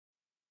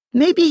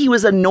Maybe he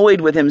was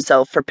annoyed with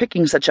himself for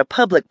picking such a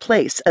public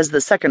place as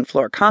the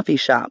second-floor coffee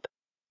shop,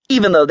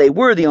 even though they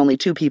were the only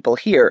two people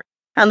here,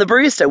 and the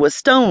barista was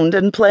stoned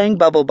and playing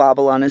Bubble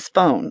Bobble on his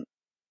phone.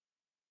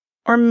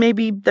 Or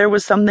maybe there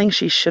was something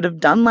she should have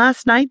done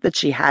last night that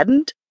she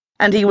hadn't,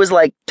 and he was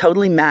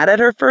totally mad at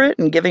her for it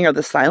and giving her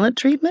the silent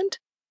treatment?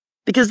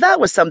 Because that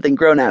was something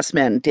grown-ass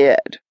men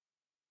did.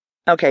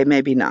 Okay,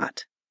 maybe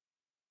not.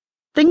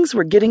 Things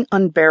were getting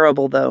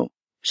unbearable, though.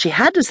 She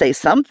had to say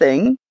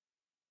something.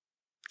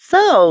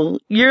 "So,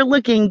 you're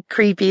looking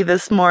creepy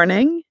this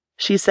morning,"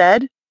 she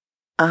said.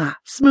 Ah,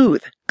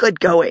 smooth, good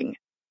going.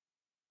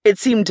 It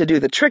seemed to do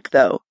the trick,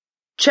 though.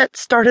 Chet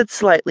started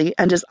slightly,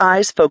 and his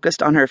eyes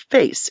focused on her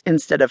face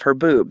instead of her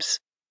boobs.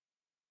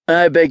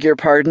 "I beg your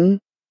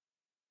pardon?"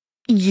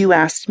 "You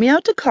asked me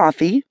out to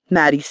coffee,"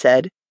 Maddy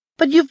said,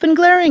 "but you've been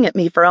glaring at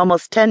me for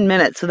almost 10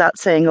 minutes without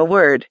saying a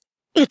word.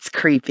 It's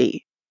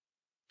creepy."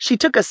 She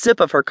took a sip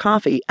of her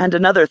coffee, and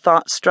another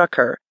thought struck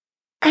her.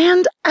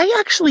 And I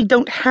actually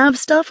don't have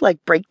stuff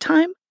like break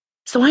time,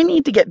 so I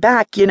need to get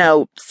back,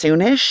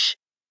 soonish.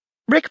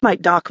 Rick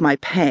might dock my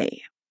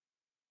pay.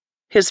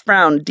 His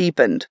frown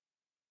deepened.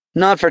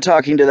 "Not for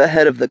talking to the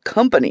head of the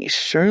company,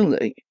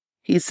 surely,"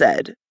 he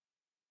said.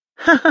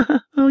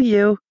 "Oh,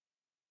 you.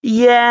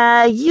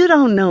 Yeah, you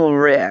don't know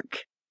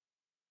Rick."